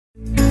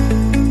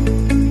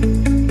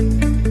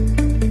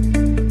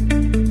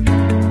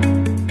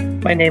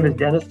My name is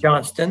Dennis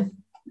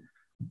Johnston.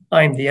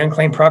 I'm the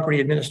Unclaimed Property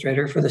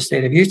Administrator for the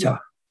state of Utah.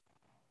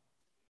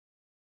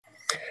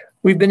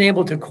 We've been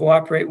able to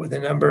cooperate with a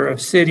number of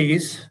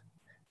cities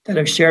that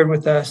have shared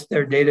with us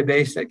their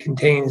database that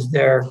contains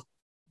their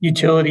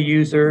utility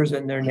users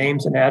and their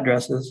names and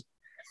addresses.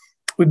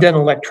 We've done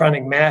an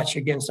electronic match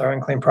against our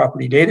unclaimed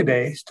property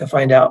database to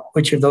find out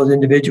which of those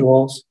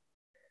individuals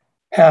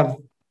have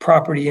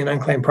property and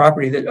unclaimed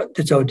property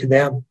that's owed to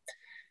them.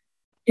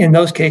 In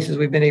those cases,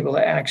 we've been able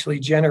to actually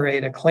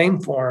generate a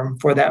claim form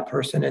for that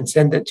person and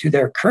send it to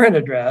their current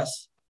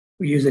address.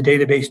 We use a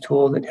database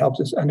tool that helps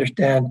us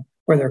understand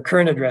where their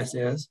current address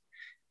is.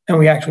 And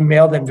we actually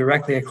mail them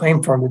directly a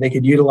claim form that they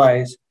could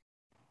utilize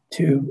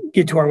to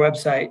get to our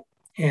website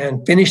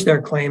and finish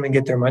their claim and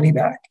get their money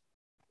back.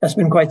 That's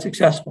been quite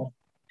successful,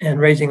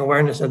 and raising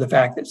awareness of the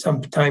fact that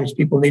sometimes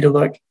people need to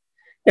look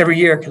every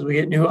year because we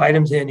get new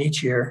items in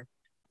each year.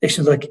 They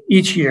should look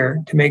each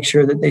year to make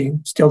sure that they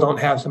still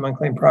don't have some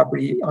unclaimed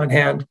property on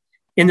hand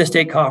in the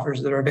state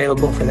coffers that are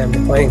available for them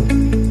to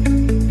claim.